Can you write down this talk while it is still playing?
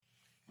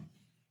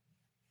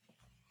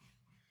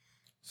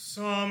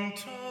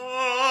Sometimes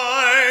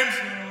I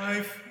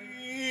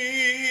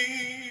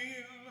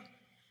feel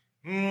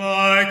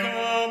like a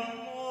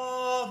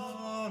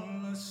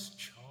motherless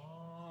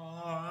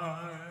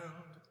child.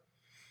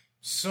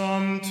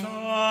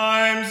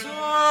 Sometimes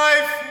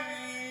I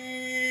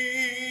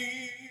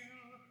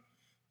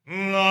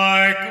feel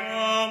like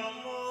a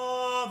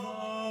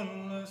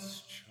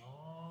motherless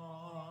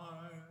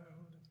child.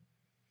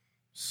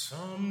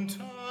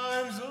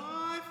 Sometimes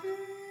I feel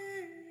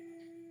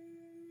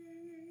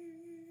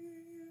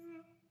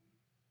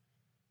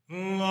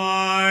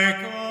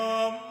like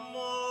a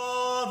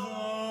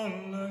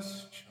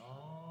motherless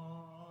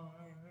child,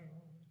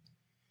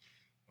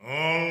 a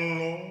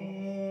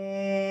long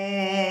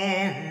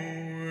way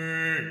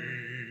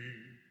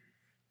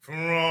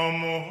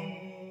from home,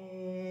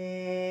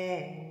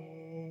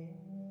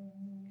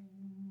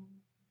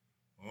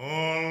 a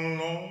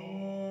long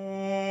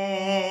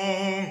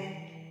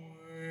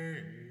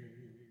way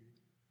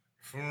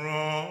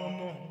from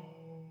home.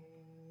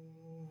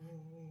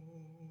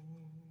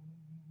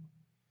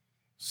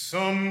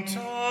 Sometimes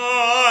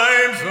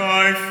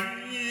I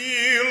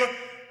feel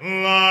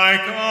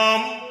like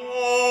I'm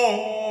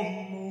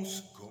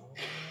almost gone.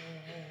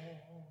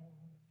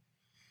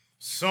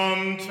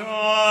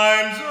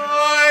 Sometimes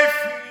I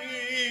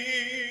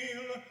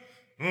feel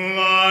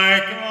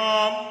like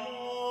I'm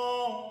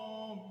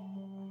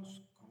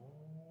almost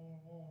gone.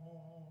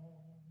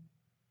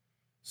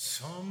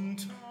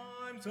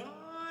 Sometimes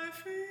I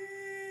feel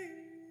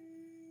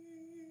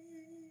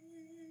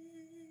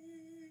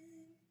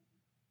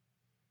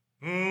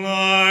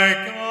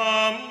like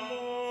I'm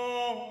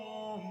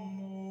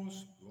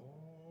almost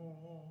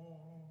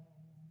gone.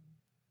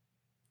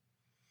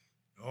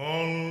 A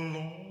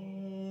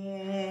long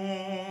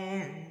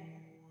way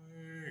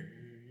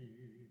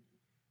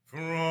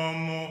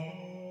from home.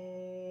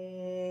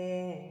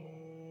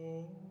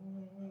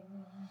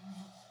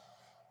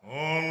 A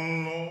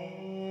long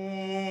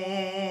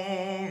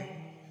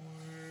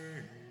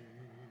way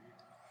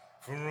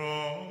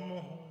from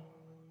home.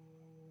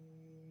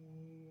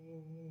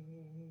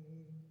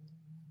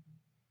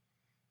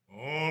 A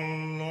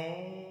long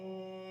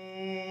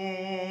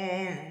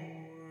way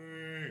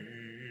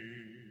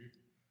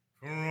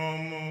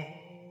from home.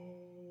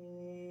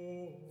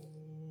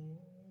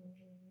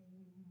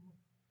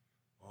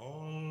 A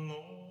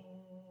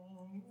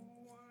long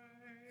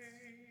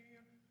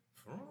way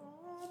from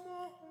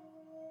home.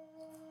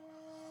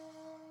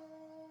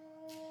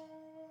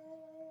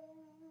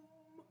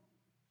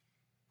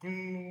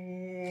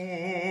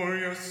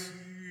 Glorious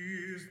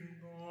is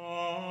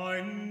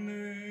thy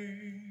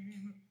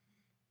name,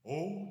 O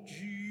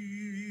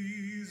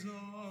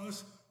Jesus,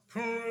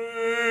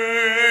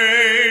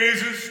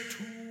 praises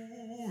to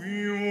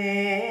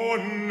your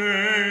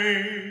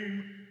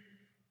name.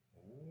 O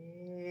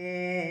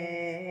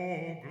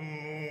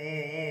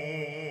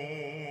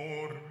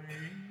glorious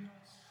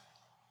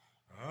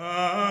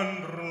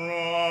and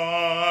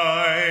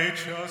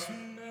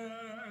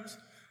righteousness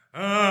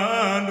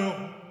and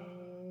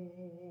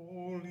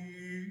holy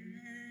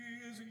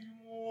is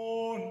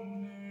your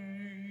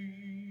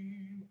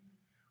name.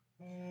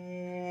 O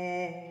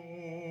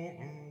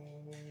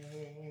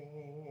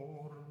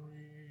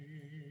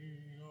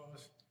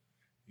glorious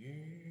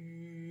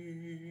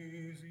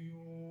is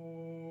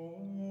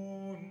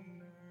your name.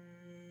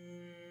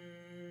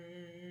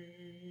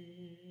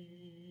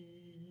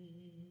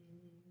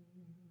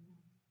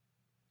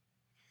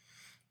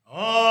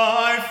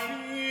 I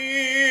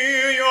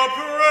feel your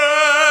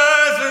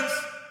presence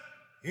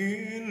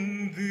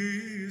in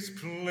this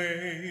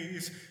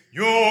place.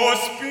 Your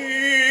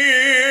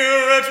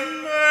spirit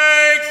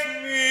makes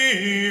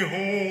me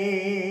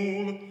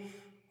whole.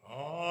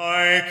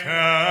 I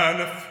can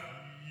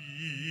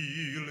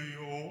feel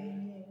your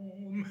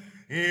warm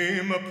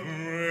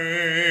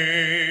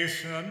embrace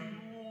and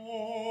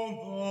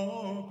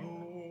all the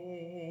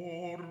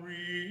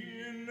glory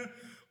in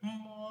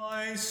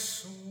my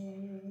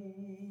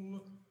soul.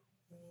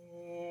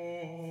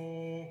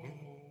 Oh,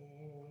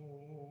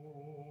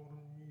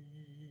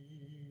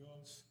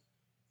 glorious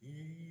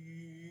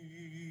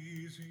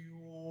is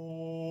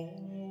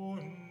your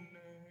name.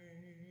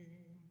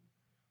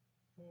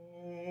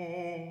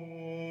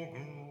 Oh,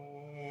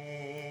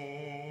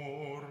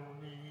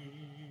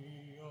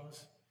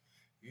 glorious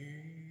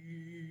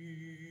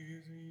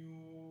is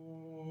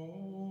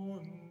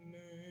your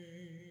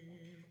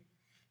name.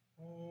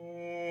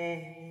 Oh,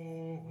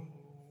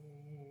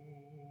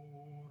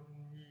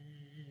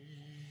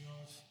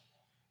 glorious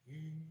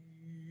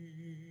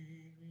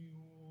is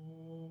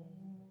your name.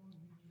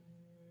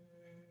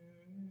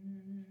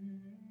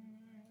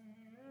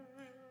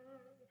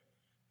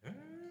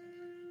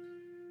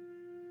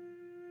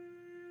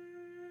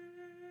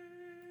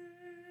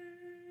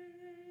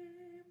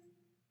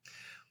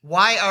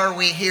 Why are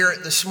we here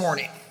this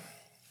morning?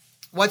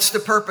 What's the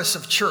purpose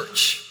of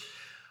church?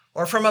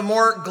 Or from a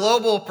more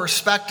global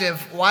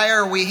perspective, why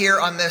are we here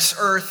on this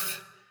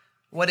earth?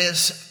 What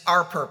is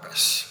our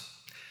purpose?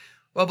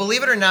 Well,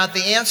 believe it or not,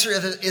 the answer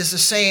is the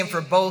same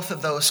for both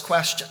of those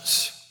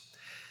questions.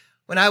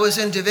 When I was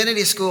in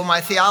divinity school,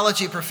 my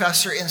theology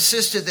professor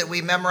insisted that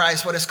we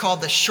memorize what is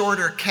called the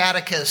Shorter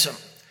Catechism.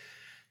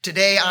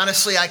 Today,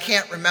 honestly, I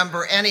can't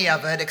remember any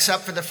of it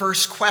except for the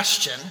first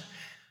question,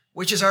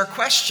 which is our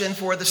question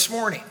for this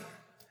morning.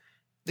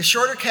 The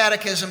Shorter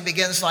Catechism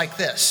begins like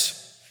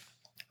this: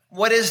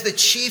 what is the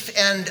chief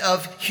end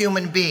of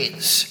human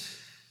beings?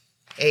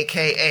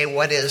 AKA,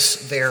 what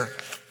is their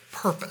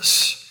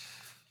purpose?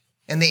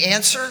 And the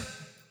answer?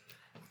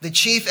 The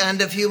chief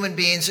end of human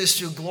beings is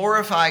to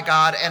glorify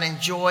God and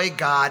enjoy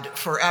God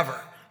forever.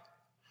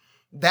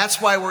 That's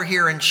why we're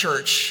here in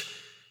church.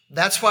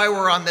 That's why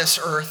we're on this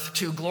earth,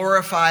 to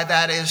glorify,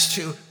 that is,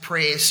 to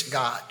praise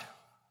God.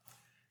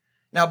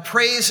 Now,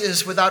 praise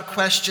is without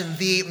question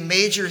the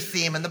major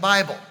theme in the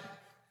Bible.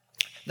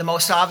 The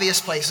most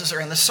obvious places are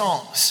in the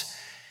Psalms.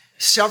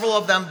 Several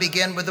of them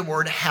begin with the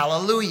word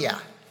hallelujah.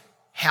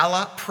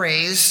 Halla,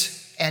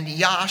 praise, and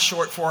Yah,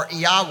 short for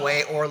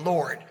Yahweh or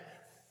Lord.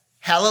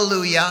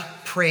 Hallelujah,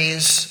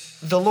 praise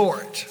the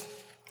Lord.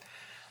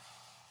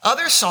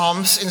 Other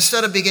psalms,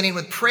 instead of beginning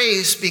with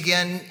praise,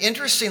 begin,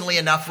 interestingly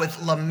enough,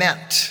 with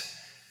lament.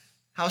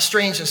 How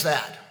strange is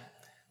that?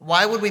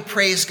 Why would we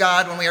praise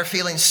God when we are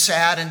feeling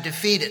sad and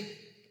defeated?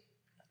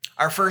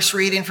 Our first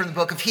reading from the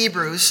book of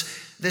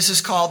Hebrews, this is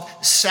called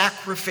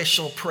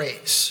sacrificial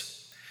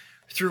praise.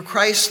 Through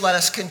Christ, let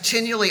us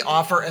continually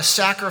offer a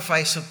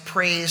sacrifice of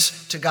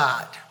praise to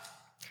God.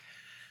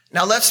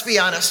 Now, let's be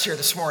honest here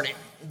this morning.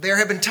 There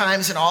have been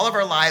times in all of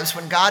our lives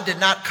when God did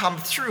not come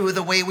through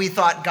the way we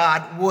thought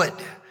God would.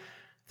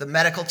 The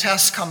medical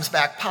test comes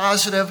back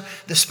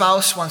positive. The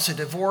spouse wants a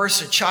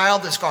divorce. A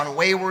child has gone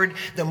wayward.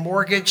 The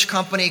mortgage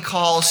company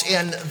calls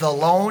in the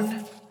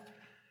loan.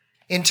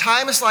 In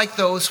times like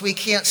those, we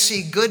can't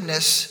see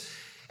goodness,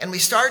 and we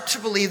start to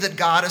believe that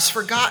God has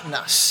forgotten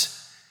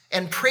us.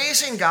 And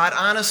praising God,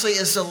 honestly,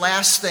 is the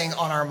last thing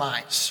on our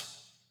minds.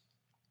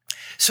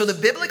 So the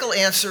biblical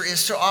answer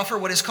is to offer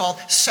what is called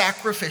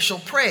sacrificial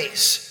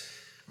praise,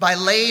 by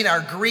laying our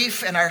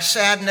grief and our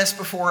sadness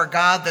before a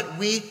God that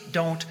we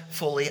don't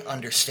fully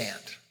understand.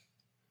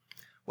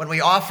 When we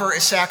offer a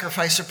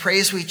sacrifice of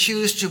praise, we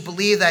choose to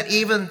believe that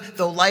even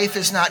though life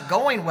is not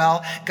going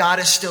well, God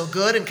is still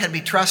good and can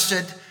be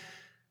trusted,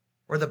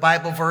 or the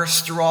Bible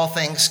verse, through all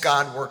things,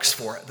 God works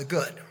for the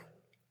good.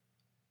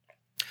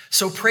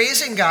 So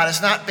praising God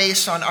is not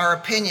based on our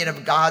opinion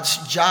of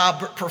God's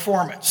job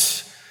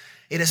performance.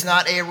 It is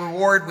not a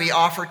reward we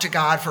offer to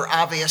God for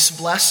obvious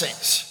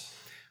blessings.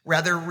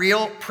 Rather,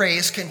 real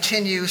praise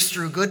continues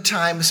through good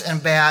times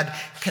and bad,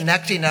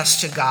 connecting us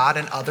to God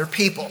and other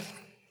people.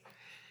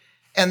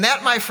 And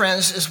that, my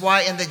friends, is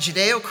why in the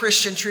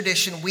Judeo-Christian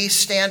tradition, we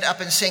stand up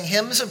and sing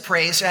hymns of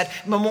praise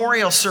at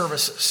memorial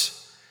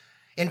services.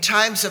 In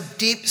times of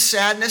deep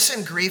sadness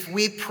and grief,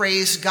 we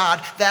praise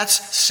God.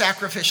 That's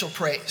sacrificial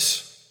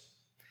praise.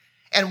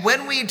 And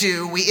when we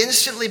do, we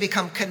instantly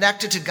become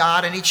connected to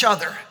God and each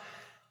other,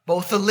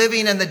 both the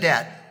living and the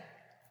dead.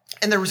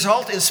 And the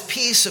result is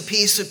peace, a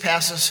peace that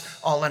passes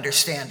all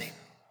understanding.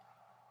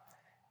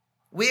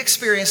 We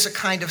experienced a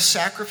kind of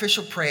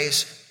sacrificial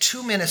praise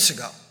 2 minutes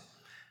ago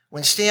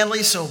when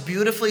Stanley so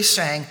beautifully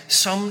sang,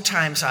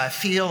 "Sometimes I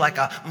feel like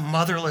a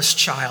motherless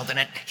child," and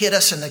it hit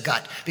us in the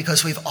gut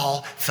because we've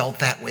all felt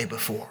that way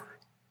before.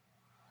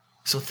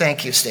 So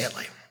thank you,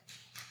 Stanley.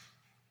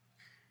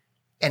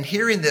 And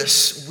hearing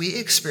this, we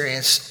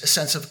experience a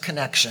sense of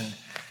connection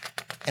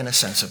and a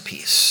sense of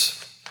peace.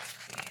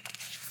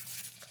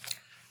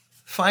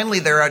 Finally,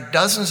 there are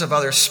dozens of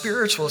other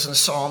spirituals and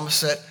psalms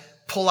that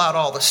pull out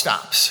all the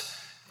stops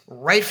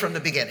right from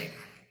the beginning.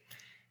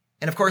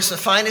 And of course, the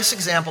finest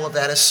example of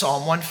that is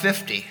Psalm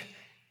 150.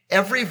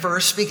 Every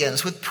verse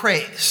begins with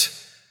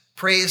praise.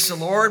 Praise the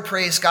Lord,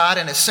 praise God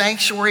in his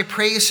sanctuary,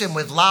 praise him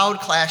with loud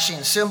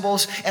clashing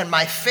cymbals. And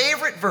my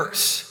favorite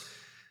verse,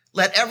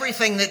 let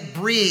everything that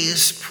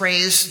breathes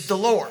praise the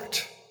Lord.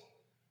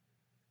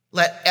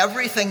 Let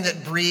everything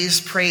that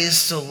breathes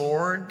praise the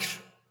Lord.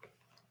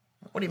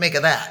 What do you make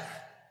of that?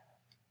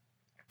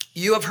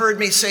 You have heard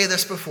me say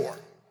this before.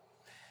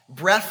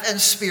 Breath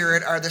and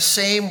spirit are the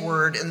same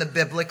word in the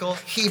biblical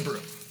Hebrew.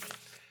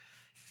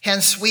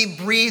 Hence, we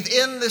breathe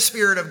in the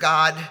Spirit of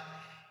God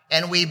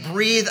and we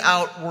breathe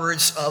out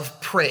words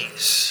of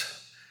praise.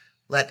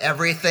 Let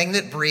everything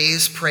that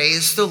breathes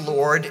praise the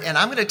Lord. And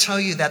I'm going to tell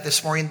you that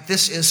this morning,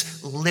 this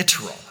is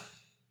literal.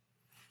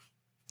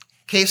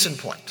 Case in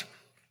point.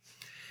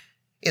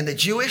 In the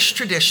Jewish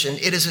tradition,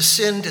 it is a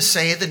sin to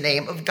say the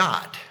name of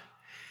God.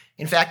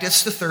 In fact,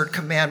 it's the third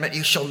commandment.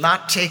 You shall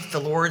not take the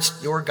Lord's,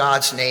 your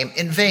God's name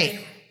in vain.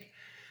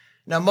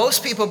 Now,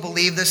 most people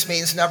believe this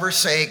means never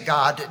say,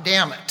 God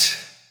damn it,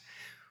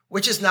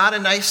 which is not a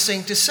nice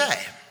thing to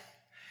say.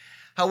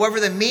 However,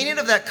 the meaning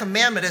of that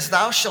commandment is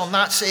thou shalt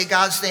not say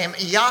God's name,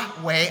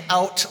 Yahweh,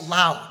 out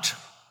loud.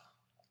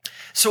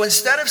 So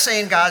instead of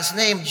saying God's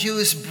name,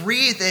 Jews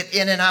breathe it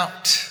in and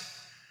out.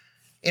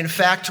 In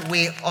fact,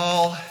 we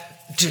all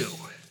do.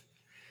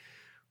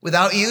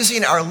 Without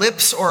using our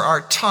lips or our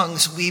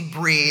tongues, we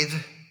breathe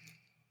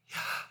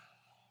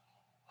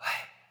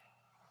Yahweh,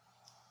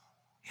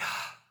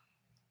 Yahweh.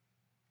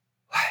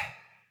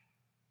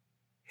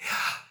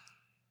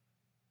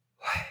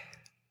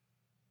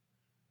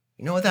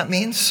 You know what that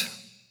means?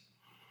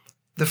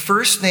 The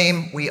first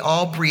name we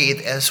all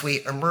breathe as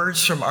we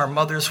emerged from our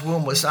mother's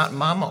womb was not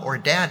mama or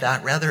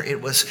dada, rather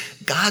it was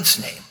God's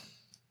name.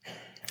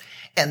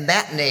 And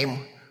that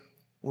name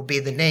will be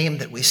the name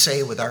that we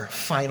say with our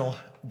final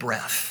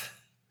breath.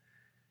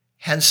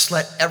 Hence,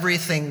 let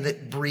everything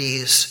that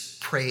breathes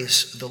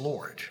praise the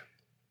Lord.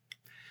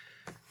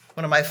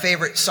 One of my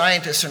favorite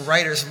scientists and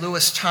writers,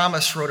 Lewis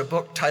Thomas, wrote a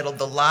book titled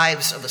The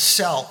Lives of a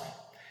Cell.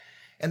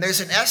 And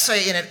there's an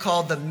essay in it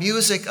called The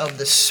Music of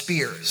the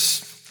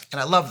Spheres. And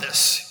I love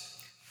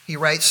this. He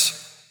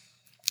writes,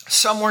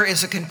 somewhere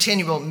is a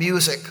continual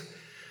music.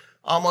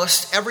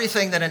 Almost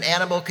everything that an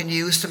animal can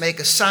use to make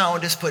a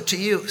sound is put to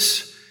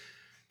use.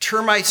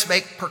 Termites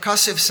make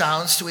percussive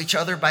sounds to each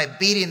other by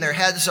beating their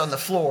heads on the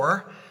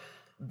floor.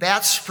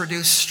 Bats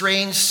produce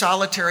strange,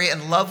 solitary,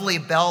 and lovely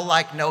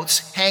bell-like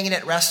notes hanging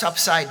at rest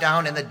upside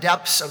down in the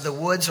depths of the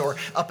woods or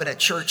up in a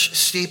church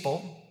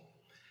steeple.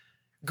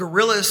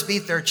 Gorillas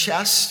beat their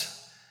chest.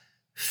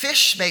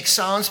 Fish make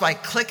sounds by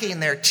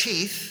clicking their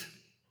teeth.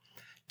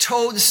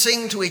 Toads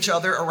sing to each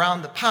other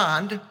around the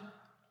pond.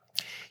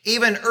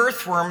 Even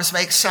earthworms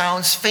make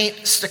sounds,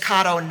 faint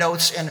staccato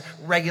notes in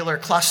regular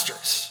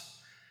clusters.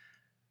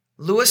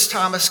 Lewis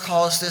Thomas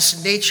calls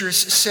this nature's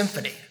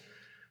symphony,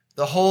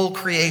 the whole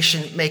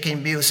creation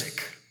making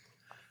music.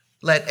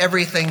 Let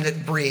everything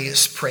that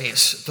breathes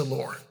praise the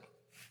Lord.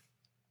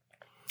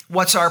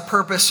 What's our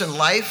purpose in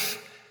life?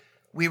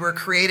 We were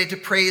created to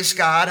praise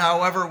God,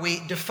 however we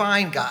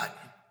define God.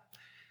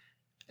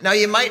 Now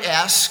you might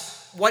ask,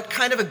 what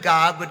kind of a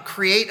God would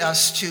create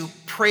us to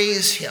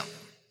praise him?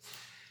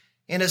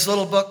 In his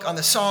little book on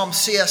the Psalms,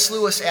 C.S.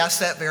 Lewis asked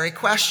that very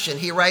question.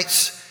 He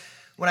writes,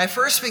 when I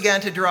first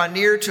began to draw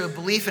near to a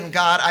belief in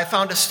God, I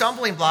found a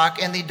stumbling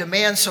block in the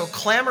demand so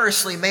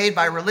clamorously made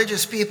by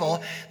religious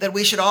people that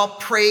we should all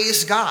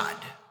praise God.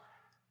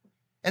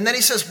 And then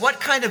he says,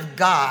 what kind of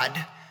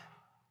God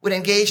would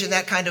engage in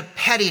that kind of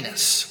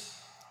pettiness?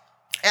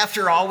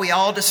 After all, we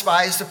all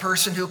despise the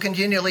person who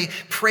continually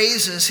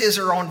praises his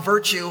or her own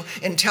virtue,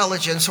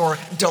 intelligence, or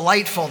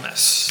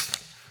delightfulness,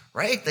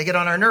 right? They get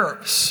on our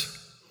nerves.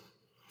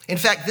 In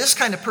fact, this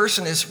kind of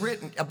person is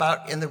written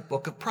about in the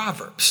book of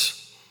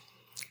Proverbs.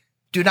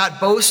 Do not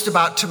boast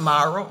about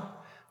tomorrow,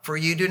 for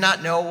you do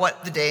not know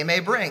what the day may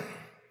bring.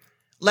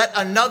 Let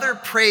another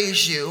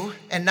praise you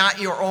and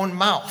not your own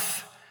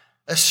mouth,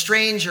 a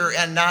stranger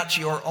and not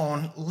your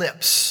own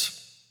lips.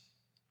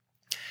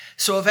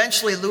 So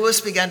eventually Lewis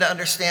began to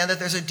understand that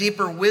there's a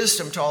deeper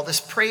wisdom to all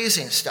this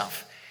praising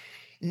stuff.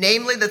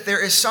 Namely, that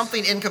there is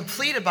something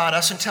incomplete about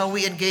us until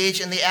we engage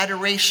in the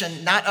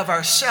adoration not of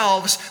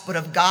ourselves, but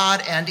of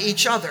God and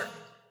each other.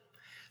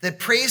 That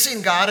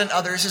praising God and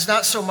others is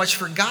not so much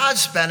for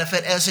God's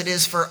benefit as it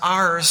is for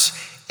ours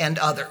and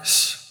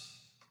others.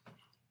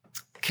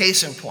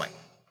 Case in point.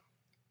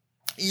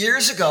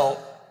 Years ago,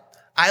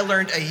 I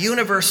learned a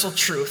universal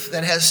truth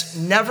that has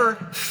never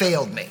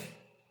failed me.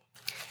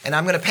 And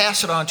I'm going to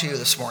pass it on to you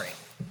this morning.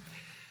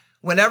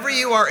 Whenever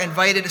you are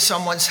invited to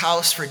someone's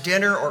house for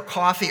dinner or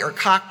coffee or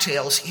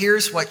cocktails,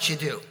 here's what you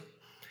do.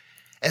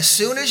 As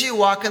soon as you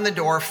walk in the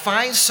door,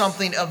 find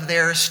something of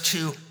theirs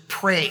to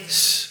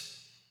praise.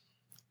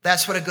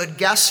 That's what a good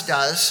guest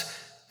does.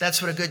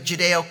 That's what a good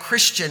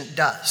Judeo-Christian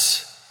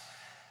does.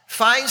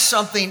 Find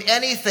something,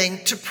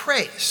 anything to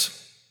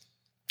praise.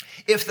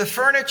 If the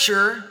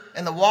furniture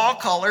and the wall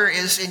color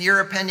is, in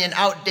your opinion,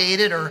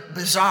 outdated or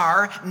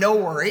bizarre, no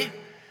worry.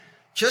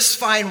 Just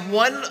find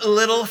one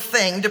little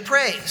thing to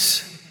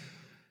praise.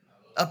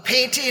 A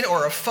painting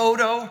or a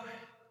photo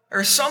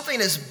or something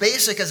as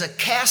basic as a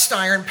cast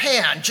iron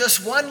pan.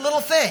 Just one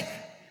little thing.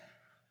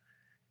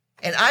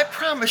 And I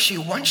promise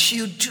you, once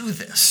you do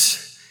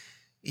this,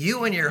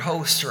 you and your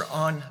host are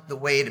on the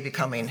way to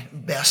becoming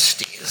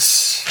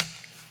besties.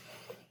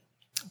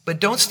 But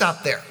don't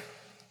stop there.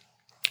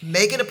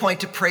 Make it a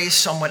point to praise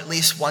someone at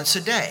least once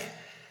a day.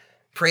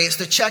 Praise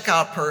the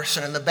checkout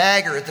person and the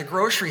bagger at the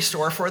grocery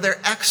store for their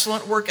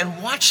excellent work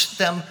and watch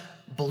them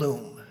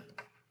bloom.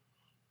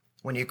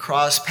 When you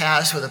cross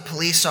paths with a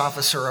police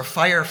officer, a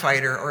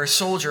firefighter, or a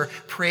soldier,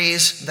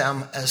 praise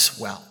them as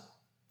well.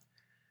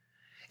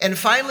 And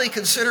finally,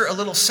 consider a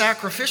little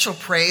sacrificial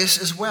praise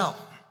as well.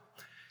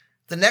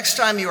 The next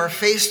time you are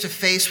face to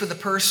face with a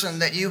person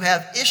that you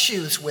have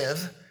issues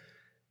with,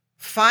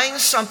 find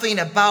something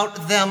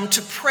about them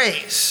to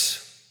praise.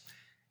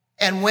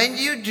 And when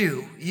you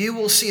do, you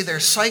will see their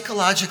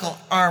psychological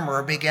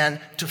armor begin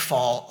to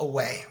fall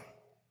away.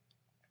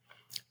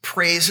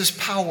 Praise is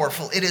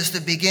powerful. It is the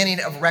beginning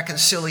of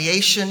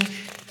reconciliation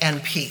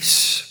and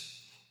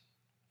peace.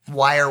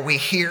 Why are we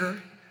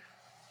here?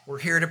 We're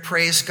here to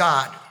praise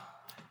God.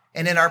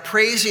 And in our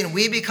praising,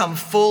 we become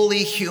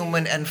fully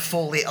human and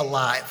fully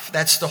alive.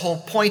 That's the whole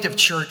point of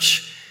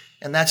church,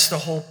 and that's the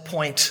whole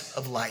point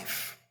of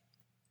life.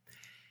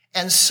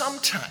 And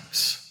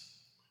sometimes,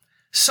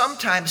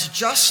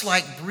 just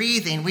like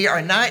breathing, we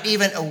are not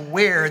even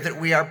aware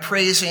that we are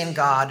praising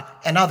God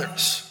and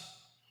others.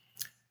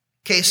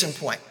 Case in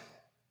point,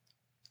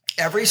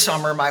 every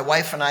summer, my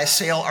wife and I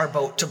sail our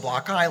boat to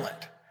Block Island.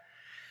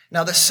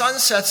 Now, the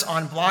sunsets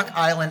on Block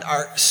Island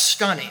are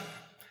stunning,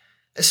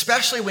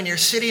 especially when you're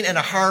sitting in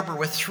a harbor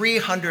with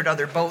 300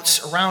 other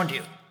boats around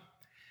you.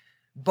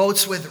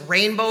 Boats with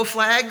rainbow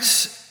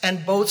flags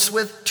and boats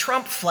with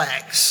Trump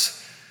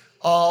flags,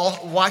 all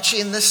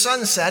watching the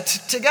sunset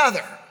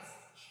together.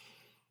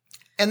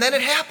 And then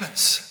it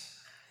happens.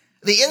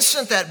 The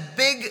instant that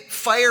big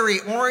fiery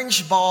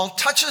orange ball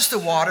touches the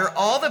water,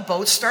 all the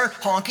boats start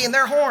honking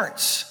their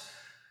horns.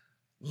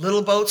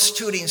 Little boats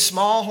tooting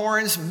small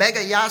horns,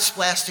 mega yachts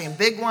blasting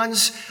big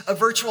ones, a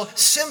virtual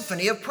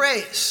symphony of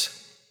praise.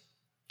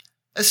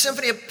 A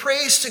symphony of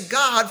praise to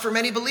God for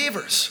many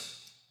believers.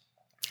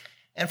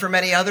 And for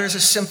many others,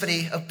 a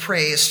symphony of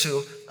praise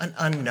to an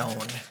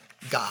unknown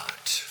God.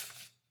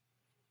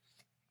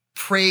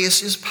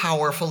 Praise is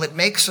powerful. It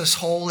makes us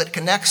whole. It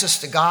connects us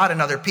to God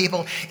and other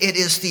people. It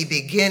is the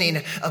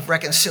beginning of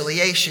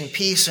reconciliation,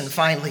 peace, and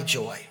finally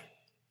joy.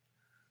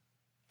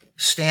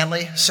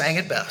 Stanley sang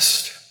it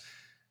best.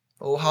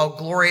 Oh, how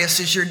glorious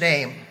is your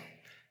name.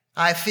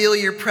 I feel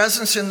your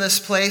presence in this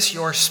place.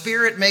 Your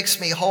spirit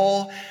makes me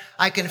whole.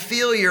 I can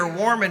feel your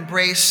warm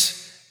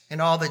embrace and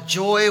all the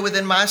joy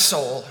within my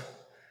soul.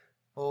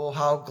 Oh,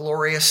 how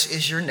glorious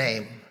is your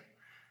name.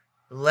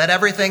 Let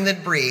everything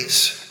that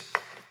breathes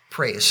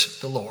praise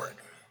the Lord.